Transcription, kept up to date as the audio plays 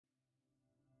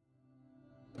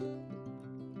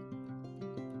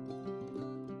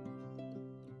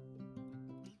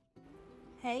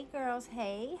Hey girls,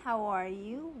 hey, how are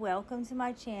you? Welcome to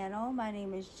my channel. My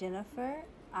name is Jennifer.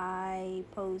 I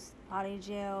post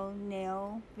polygel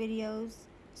nail videos.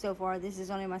 So far, this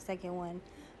is only my second one,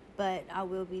 but I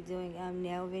will be doing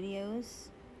nail videos.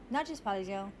 Not just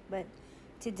polygel, but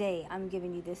today I'm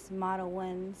giving you this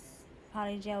Modelones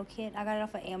polygel kit. I got it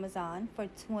off of Amazon for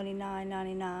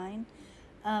 $29.99.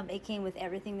 It came with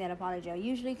everything that a polygel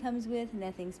usually comes with,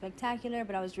 nothing spectacular,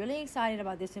 but I was really excited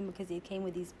about this one because it came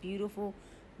with these beautiful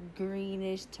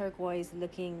greenish turquoise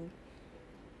looking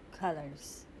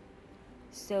colors.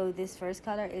 So this first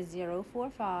color is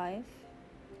 045,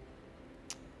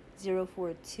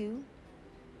 042,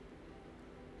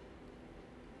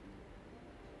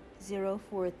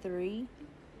 043,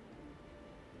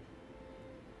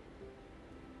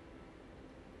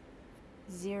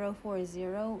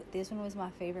 040. This one was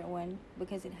my favorite one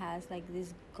because it has like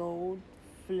this gold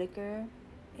flicker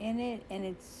in it and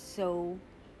it's so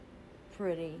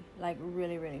pretty, like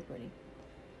really pretty.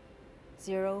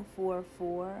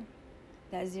 044,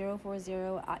 that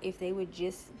 040,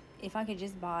 if I could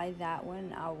just buy that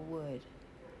one, I would.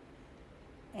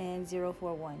 And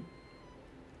 041.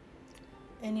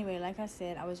 Anyway, like I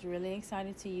said, I was really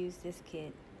excited to use this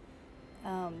kit.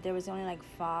 There was only like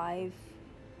 5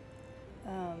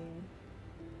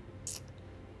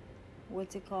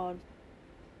 what's it called?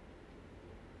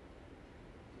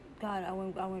 God, I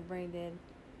went brain dead.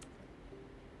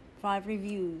 5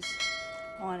 reviews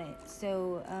on it.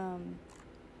 So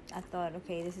I thought,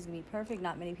 okay, this is gonna be perfect.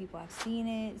 Not many people have seen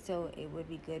it, so it would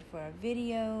be good for a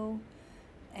video.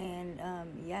 And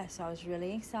yes, I was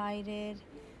really excited.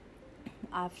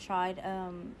 I've tried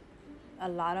a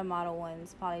lot of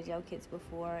Modelones polygel kits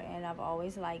before, and I've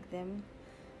always liked them.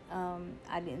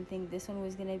 I didn't think this one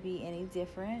was gonna be any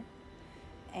different.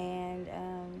 And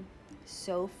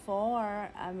so far,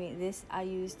 I mean, I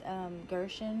used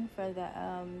Gershon for the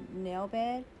nail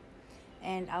bed,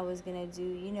 and I was gonna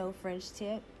do French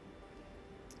tip,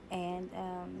 and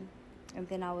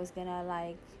then I was gonna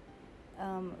like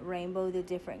rainbow the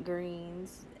different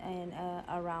greens and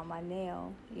around my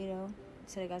nail,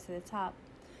 till it got to the top.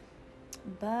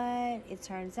 But it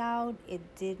turns out it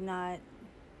didn't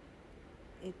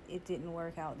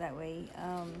work out that way.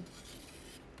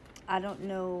 I don't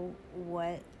know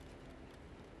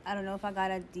if I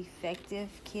got a defective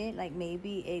kit. Like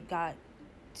maybe it got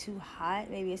too hot.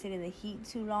 Maybe it stayed in the heat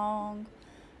too long.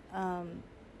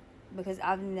 Because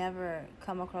I've never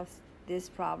come across this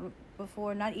problem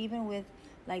before. Not even with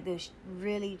like those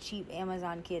really cheap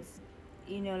Amazon kits.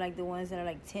 Like the ones that are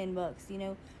like $10.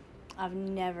 I've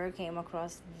never came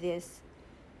across this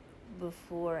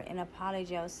before in a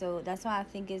polygel, so that's why I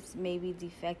think it's maybe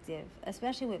defective,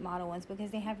 especially with Modelones,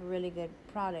 because they have really good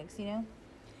products.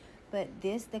 But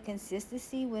the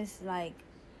consistency was like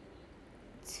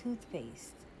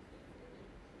toothpaste,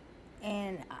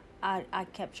 and I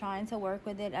kept trying to work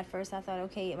with it. At first I thought,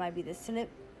 okay, it might be the slip.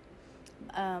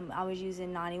 I was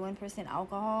using 91%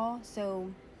 alcohol,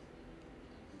 so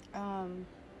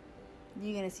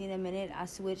you're gonna see in a minute I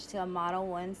switched to a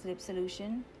Modelones slip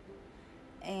solution.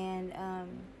 And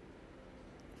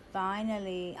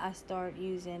finally I start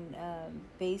using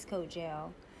base coat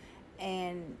gel,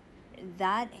 and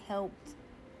that helped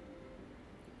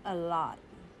a lot.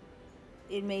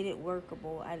 It made it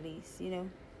workable, at least,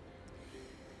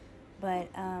 but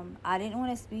I didn't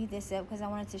want to speed this up because I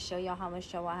wanted to show y'all how much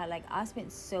trouble I had. Like, I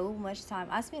spent so much time.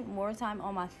 I spent more time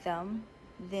on my thumb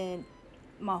than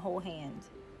my whole hand.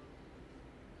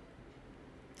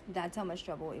 That's how much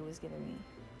trouble it was giving me.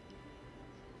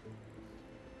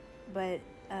 But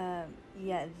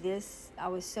yeah, I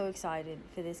was so excited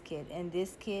for this kit, and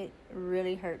this kit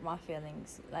really hurt my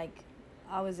feelings. Like,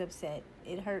 I was upset.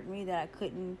 It hurt me that I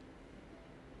couldn't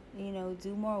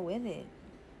do more with it.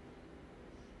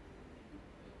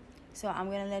 So I'm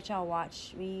gonna let y'all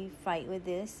watch me fight with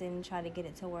this and try to get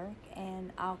it to work,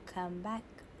 and I'll come back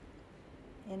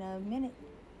in a minute.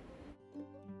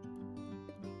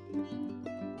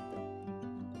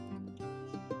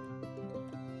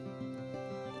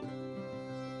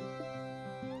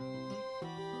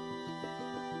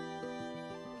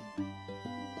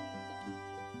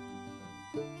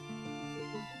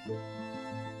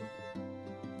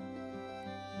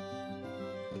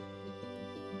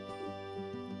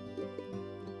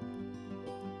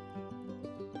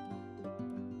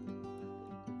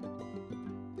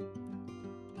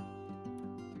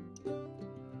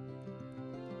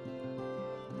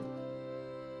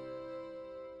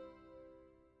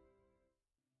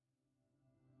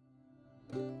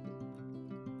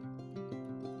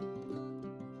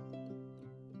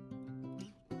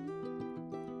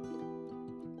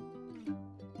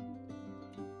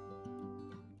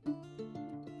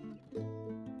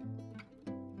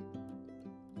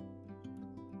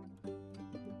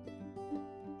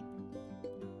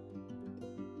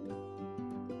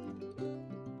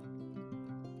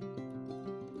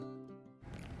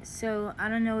 So I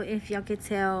don't know if y'all could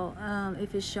tell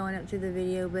if it's showing up to the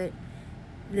video, but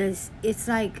it's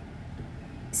like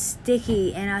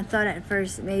sticky, and I thought at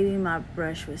first maybe my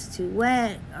brush was too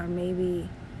wet, or maybe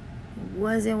it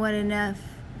wasn't wet enough.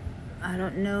 I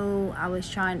don't know. I was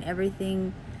trying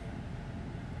everything.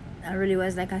 I really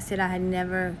was. Like I said, I had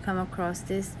never come across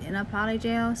this in a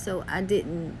polygel, so I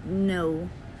didn't know.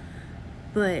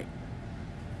 But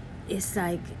it's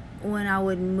like when I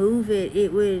would move it,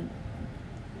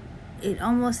 it's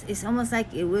almost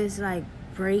like it was like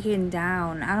breaking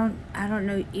down. I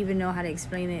don't even know how to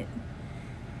explain it.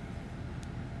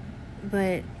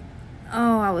 But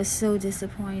oh, I was so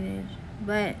disappointed.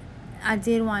 But I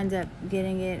did wind up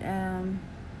getting it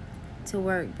to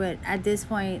work. But at this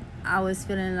point, I was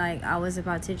feeling like I was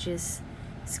about to just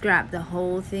scrap the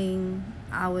whole thing.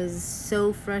 I was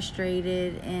so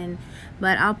frustrated,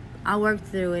 but I worked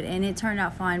through it, and it turned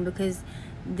out fine, because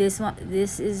this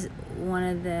is one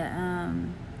of the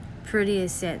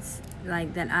prettiest sets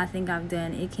like that I think I've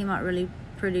done. It came out really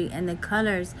pretty, and the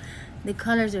colors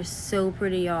are so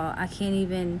pretty, y'all. I can't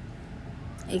even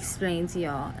explain to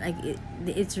y'all. Like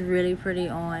it's really pretty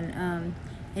on.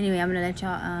 Anyway, I'm gonna let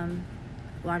y'all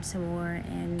watch some more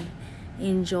and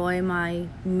enjoy my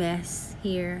mess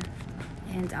here,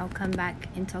 and I'll come back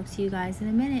and talk to you guys in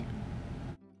a minute.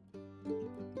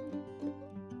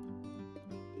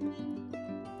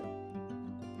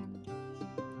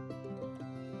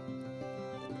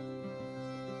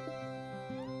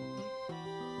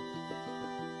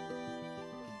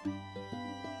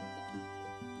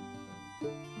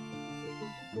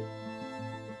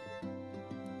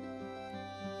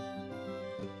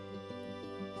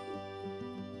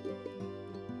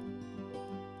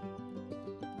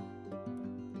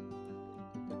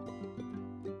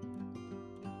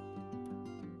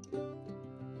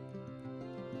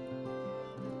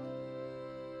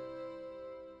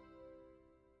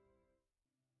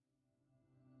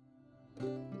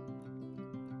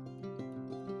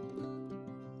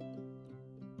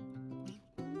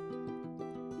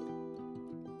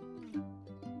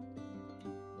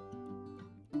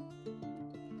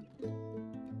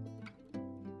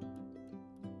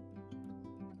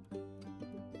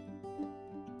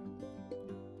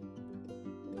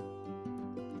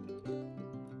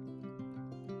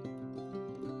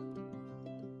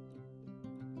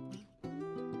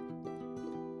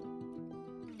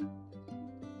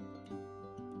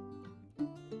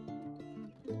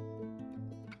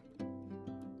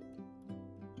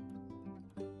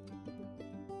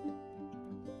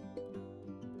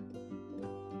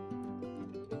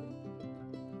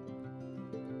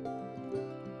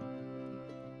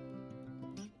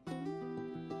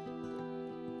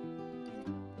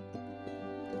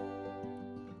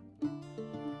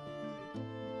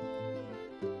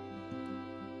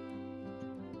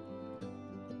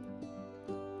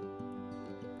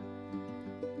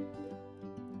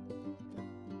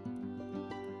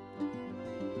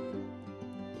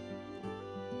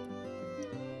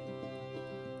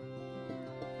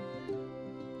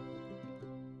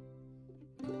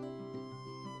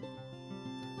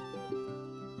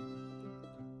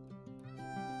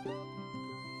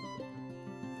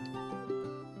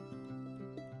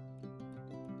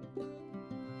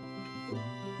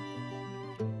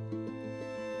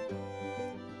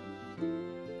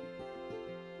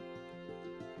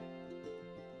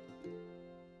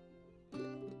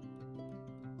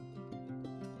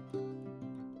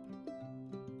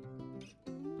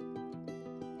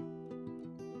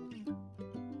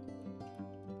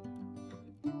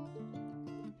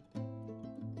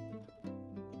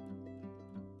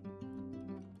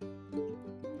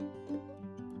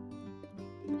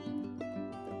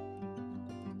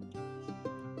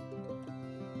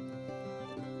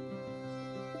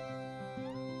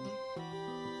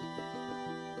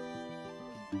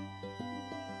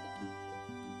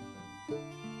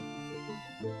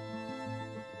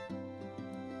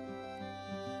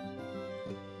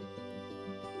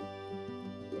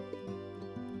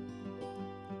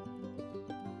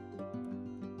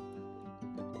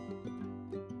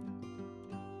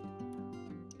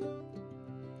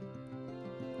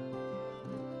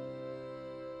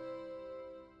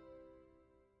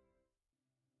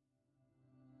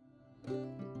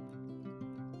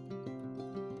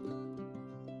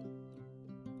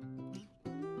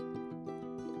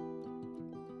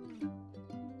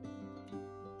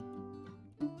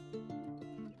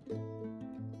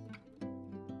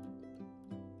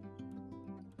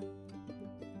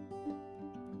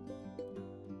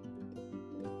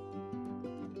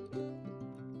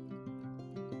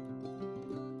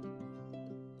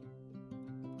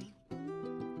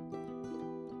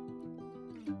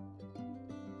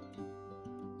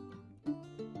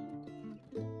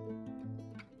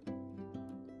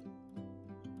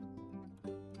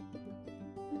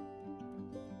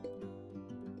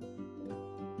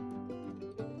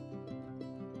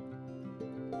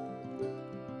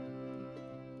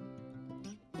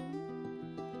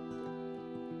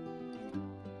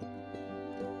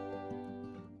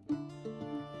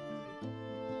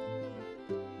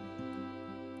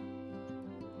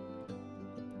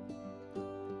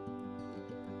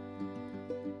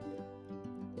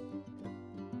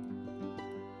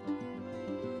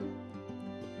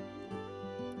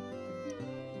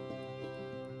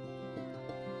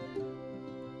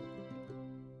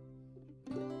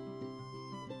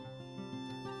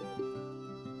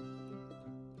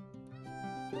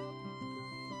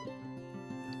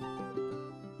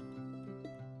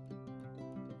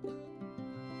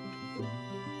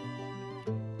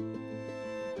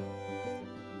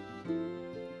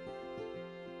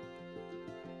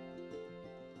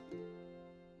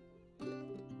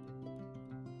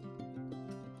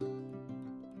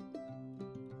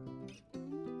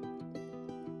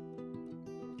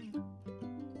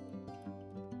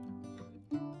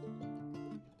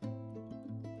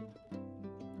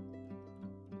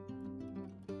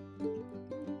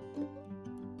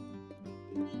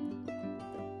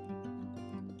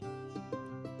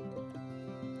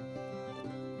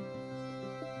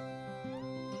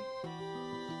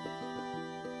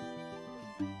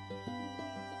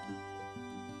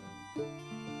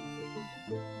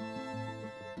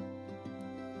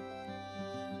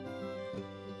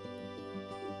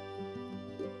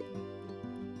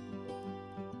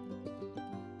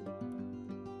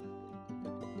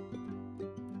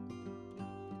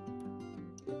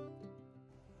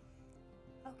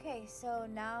 Okay, so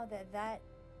now that that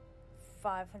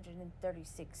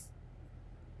 536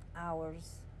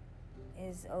 hours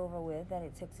is over with that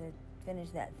it took to finish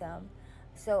that thumb,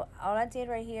 so all I did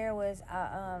right here was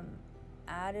I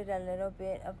added a little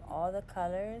bit of all the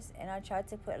colors, and I tried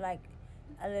to put like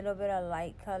a little bit of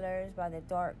light colors by the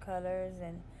dark colors,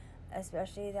 and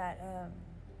especially that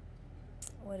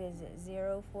what is it,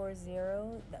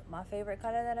 040, my favorite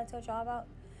color that I told y'all about.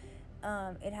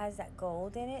 It has that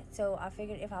gold in it, so I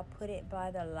figured if I put it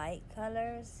by the light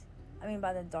colors, I mean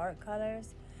by the dark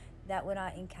colors, that when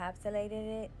I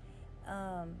encapsulated it,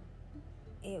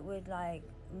 it would like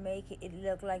make it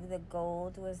look like the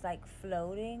gold was like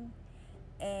floating.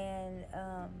 And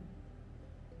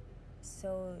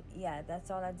so yeah, that's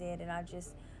all I did, and I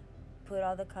just put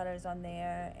all the colors on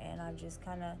there, and I just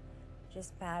kind of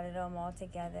just patted them all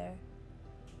together,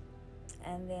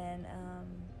 and then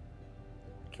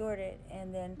cured it.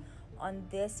 And then on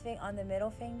this on the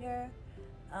middle finger,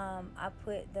 I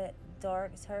put the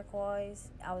dark turquoise.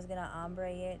 I was gonna ombre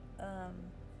it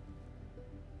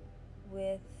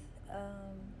with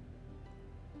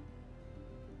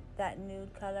that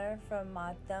nude color from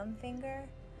my thumb finger,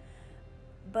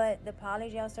 but the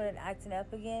polygel started acting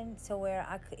up again, so where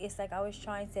it's like I was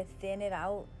trying to thin it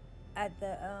out at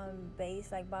the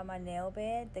base, like by my nail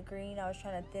bed. The green, I was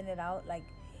trying to thin it out like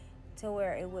to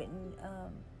where it wouldn't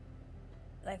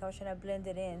like I was trying to blend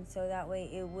it in so that way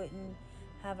it wouldn't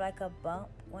have like a bump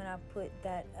when I put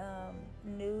that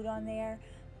nude on there.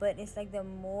 But it's like the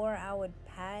more I would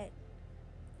pat,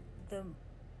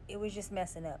 it was just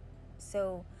messing up,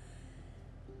 so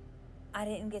I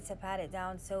didn't get to pat it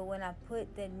down. So when I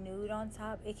put the nude on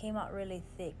top, it came out really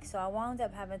thick, so I wound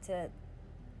up having to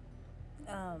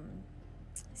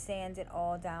sand it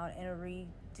all down and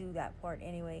redo that part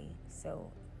anyway. So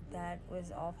that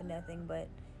was all for nothing, but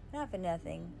not for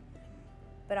nothing.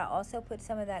 But I also put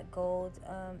some of that gold,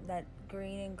 that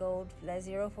green and gold, that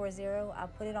 040. I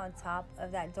put it on top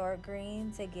of that dark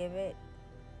green to give it,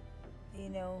 you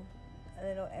know, a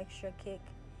little extra kick.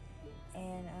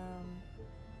 And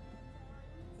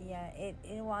yeah, it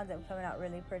wound up coming out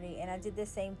really pretty. And I did the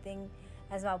same thing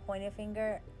as my pointer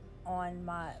finger on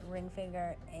my ring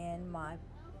finger and my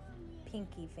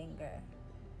pinky finger.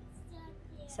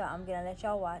 So I'm gonna let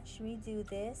y'all watch me do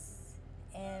this,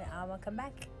 and I'm gonna come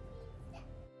back.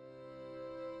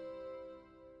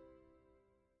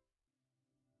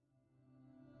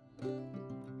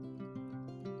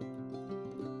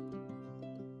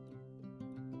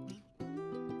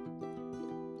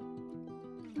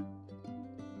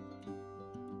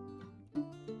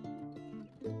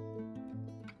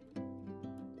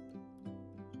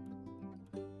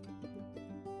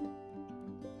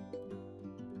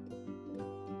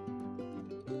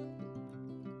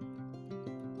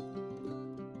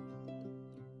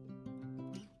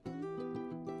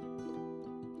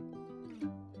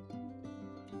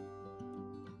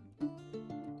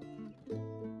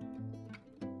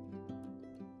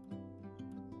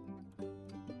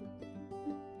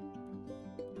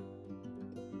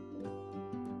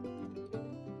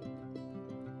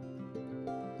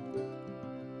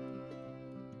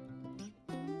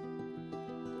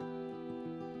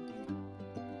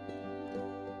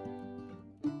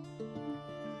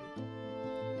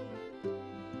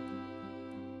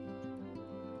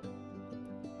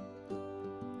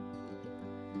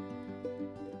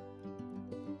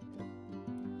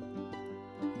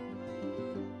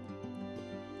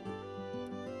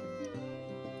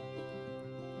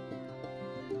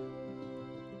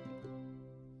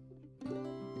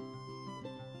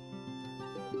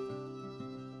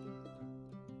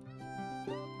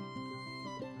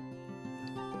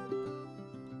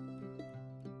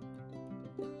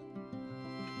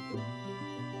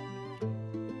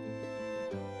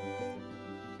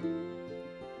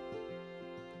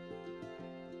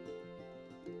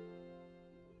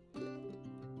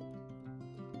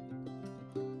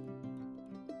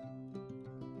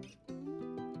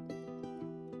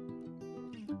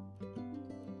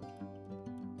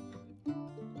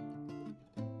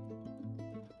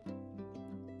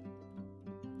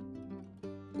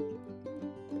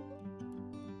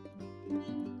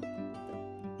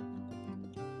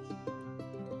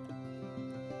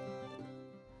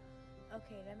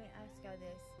 Okay, let me ask y'all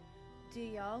this. Do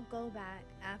y'all go back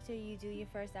after you do your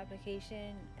first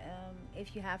application,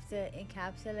 if you have to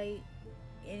encapsulate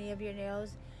any of your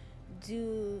nails,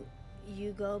 do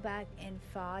you go back and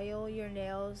file your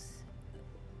nails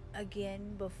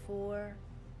again before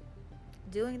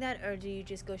doing that, or do you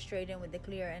just go straight in with the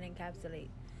clear and encapsulate?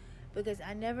 Because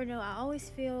I never know. I always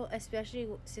feel, especially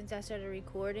since I started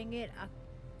recording it,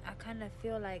 I kind of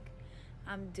feel like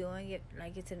I'm doing it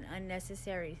like it's an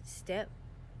unnecessary step.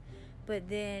 But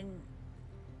then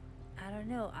I don't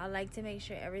know, I like to make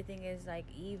sure everything is like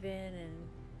even. And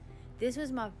this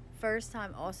was my first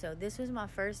time also. This was my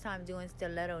first time doing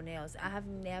stiletto nails. I have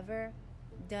never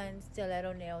done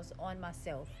stiletto nails on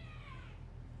myself.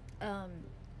 Um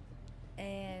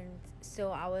and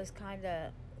so I was kind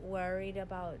of worried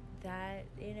about that,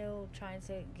 trying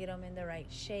to get them in the right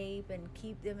shape and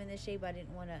keep them in the shape. I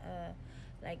didn't want to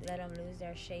like let them lose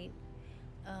their shape.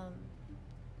 Um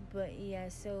but yeah,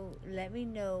 so let me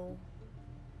know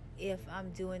if I'm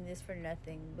doing this for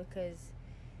nothing, because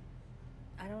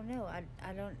I don't know. I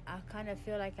kind of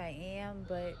feel like I am,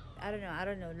 but I don't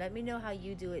know. Let me know how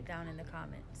you do it down in the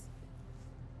comments.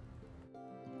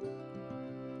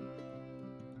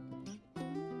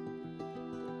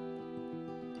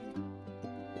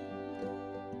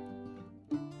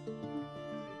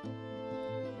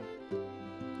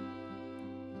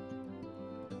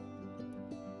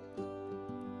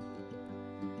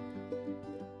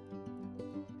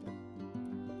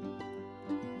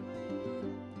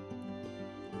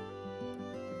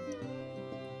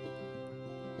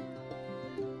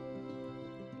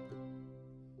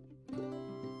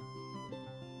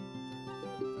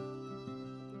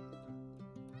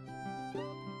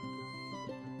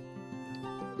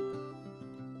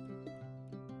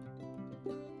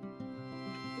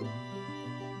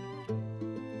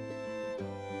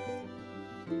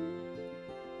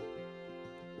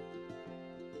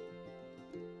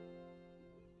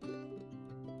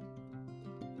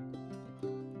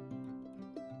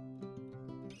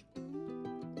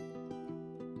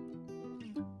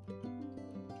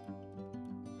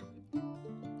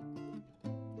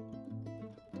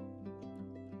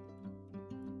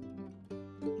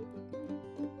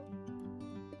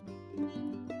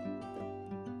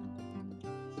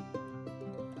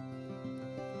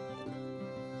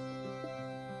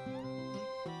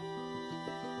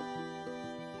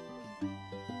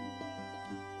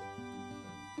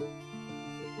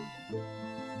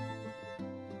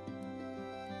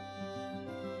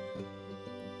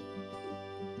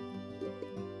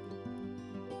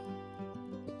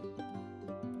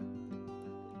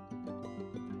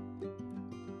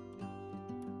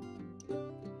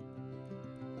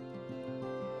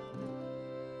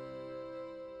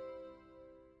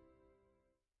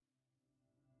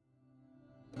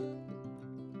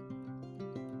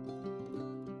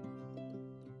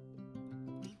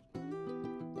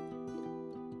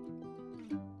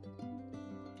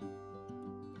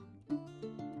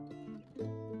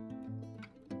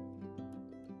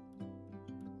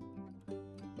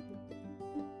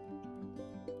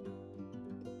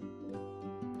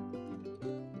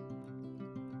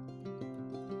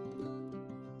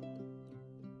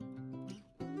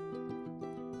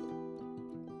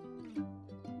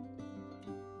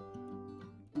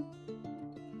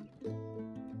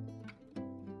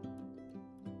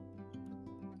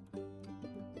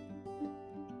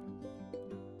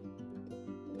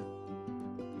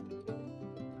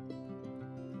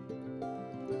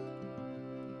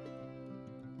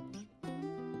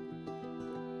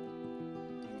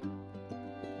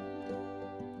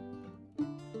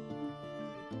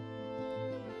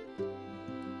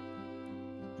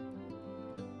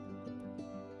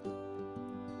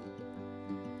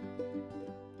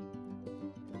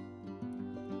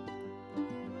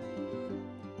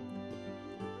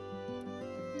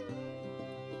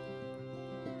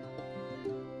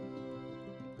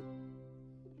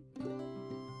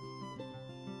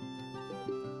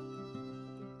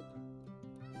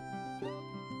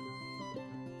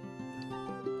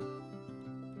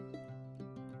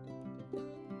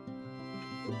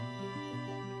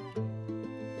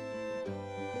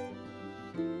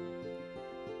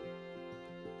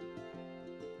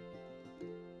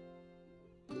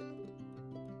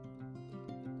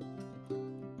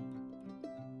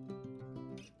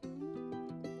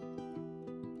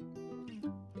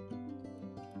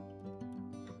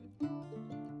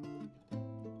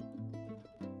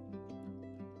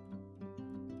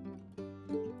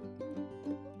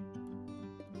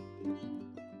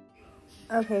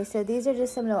 Okay, so these are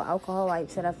just some little alcohol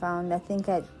wipes that I found, I think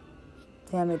at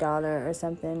Family Dollar or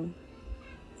something.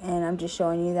 And I'm just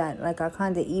showing you that, like, I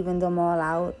kind of evened them all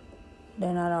out.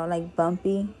 They're not all, like,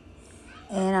 bumpy.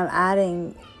 And I'm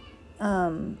adding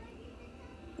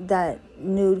that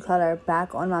nude color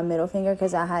back on my middle finger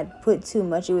because I had put too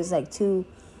much. It was, like, too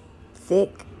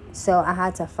thick. So I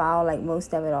had to file, like,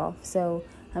 most of it off. So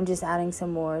I'm just adding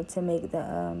some more to make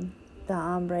the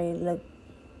ombre look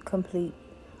complete.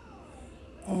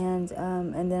 And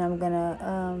then I'm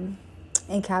gonna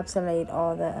encapsulate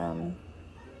all the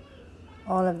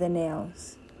all of the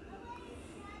nails.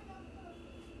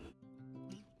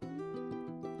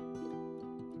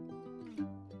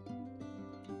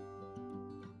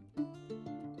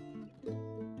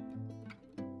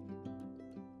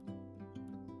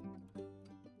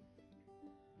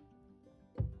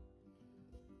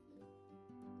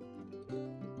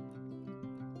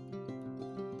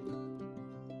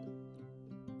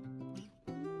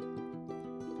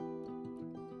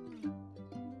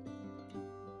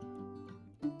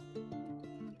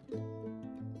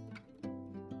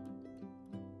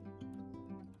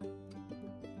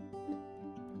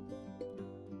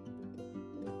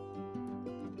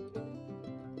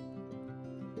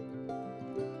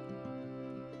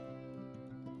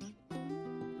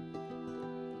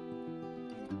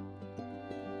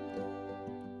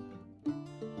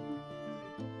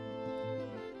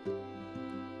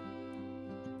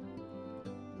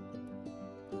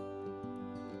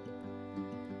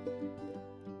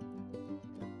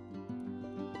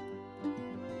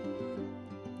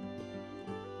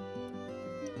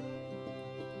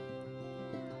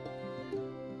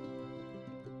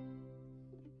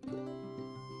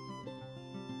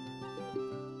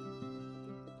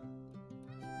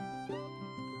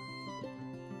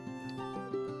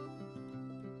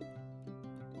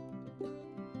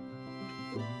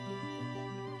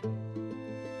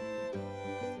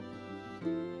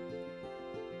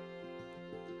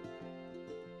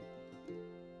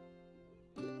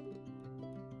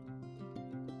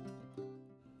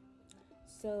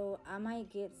 So I might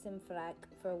get some flack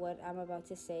for what I'm about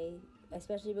to say,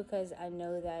 especially because I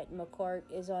know that McCourt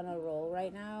is on a roll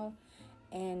right now,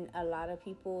 and a lot of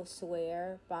people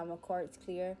swear by McCourt's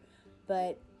Clear.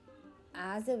 But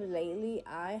as of lately,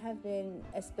 I have been,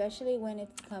 especially when it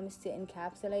comes to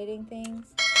encapsulating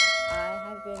things, I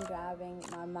have been grabbing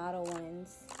my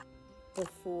Modelones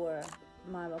before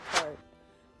my McCourt.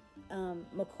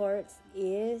 McCourt's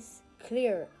is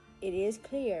clear. It is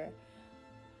clear.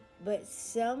 But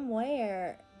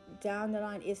somewhere down the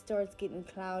line, it starts getting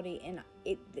cloudy, and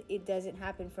it doesn't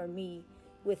happen for me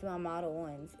with my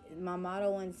Modelones. My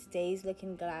Modelones stays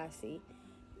looking glassy,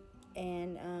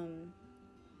 and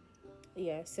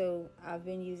yeah. So I've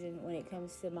been using, when it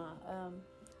comes to my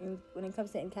when it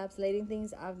comes to encapsulating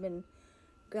things, I've been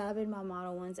grabbing my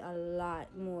Modelones a lot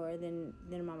more than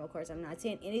my McCourts. I'm not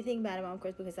saying anything bad about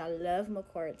McCourts because I love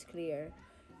McCourt's Clear,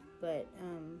 but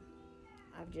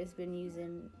I've just been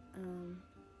using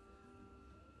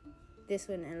this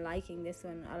one and liking this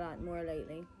one a lot more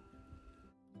lately.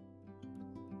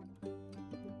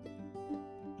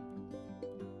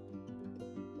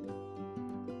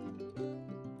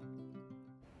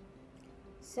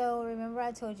 So remember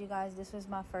I told you guys this was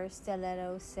my first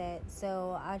stiletto set,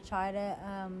 so I try to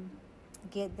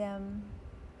get them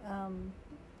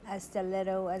as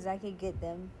stiletto as I could get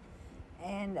them,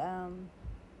 and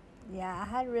yeah,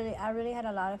 I really had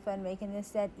a lot of fun making this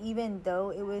set, even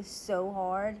though it was so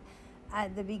hard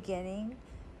at the beginning.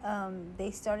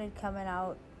 They started coming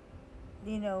out,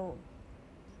 you know,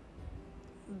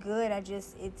 good.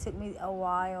 It took me a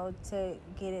while to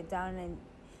get it done and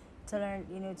to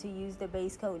learn, to use the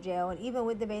base coat gel. And even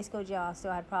with the base coat gel, I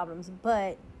still had problems,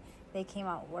 but they came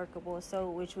out workable, so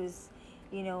which was,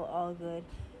 all good.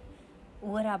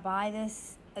 Would I buy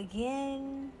this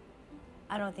again?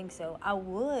 I don't think so. I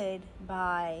would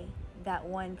buy that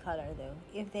one color though.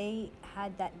 If they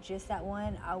had just that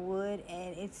one, I would,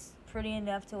 and it's pretty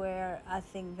enough to where I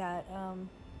think that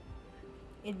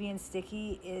it being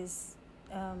sticky is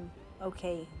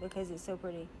okay because it's so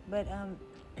pretty. But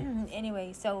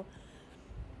anyway, so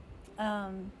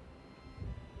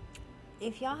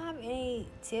if y'all have any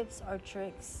tips or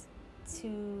tricks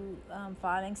to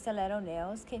filing stiletto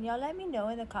nails, can y'all let me know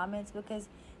in the comments? Because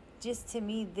just to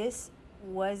me,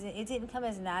 it didn't come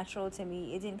as natural to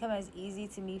me. It didn't come as easy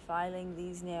to me filing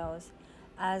these nails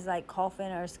as like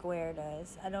Coffin or Square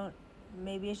does.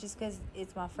 Maybe it's just because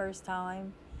it's my first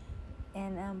time,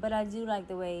 and but I do like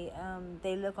the way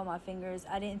they look on my fingers.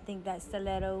 I didn't think that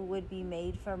stiletto would be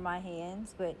made for my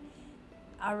hands, but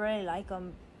I really like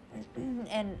them.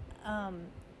 And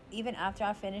even after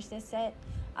I finished this set,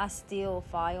 I still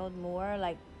filed more.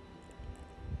 Like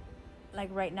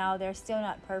right now, they're still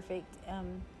not perfect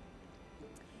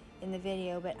in the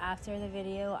video, but after the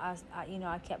video,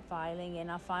 I kept filing,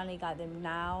 and I finally got them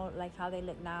now, like how they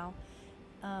look now,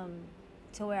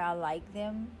 to where I like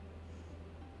them,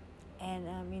 and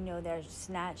they're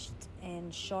snatched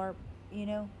and sharp,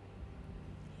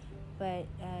 but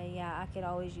yeah, I could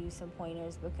always use some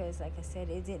pointers because, like I said,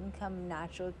 it didn't come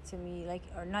natural to me,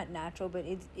 or not natural, but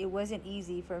it wasn't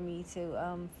easy for me to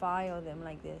file them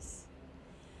like this.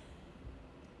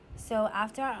 So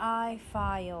after I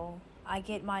file, I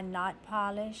get my knot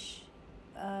polish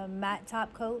matte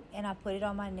top coat and I put it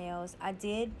on my nails. I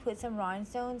did put some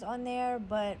rhinestones on there,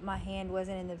 but my hand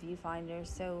wasn't in the viewfinder,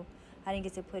 so I didn't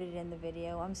get to put it in the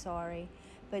video. I'm sorry.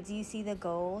 But do you see the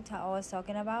gold I was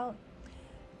talking about?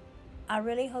 I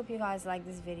really hope you guys like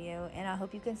this video, and I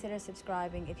hope you consider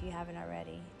subscribing if you haven't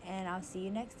already. And I'll see you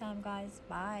next time, guys.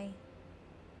 Bye.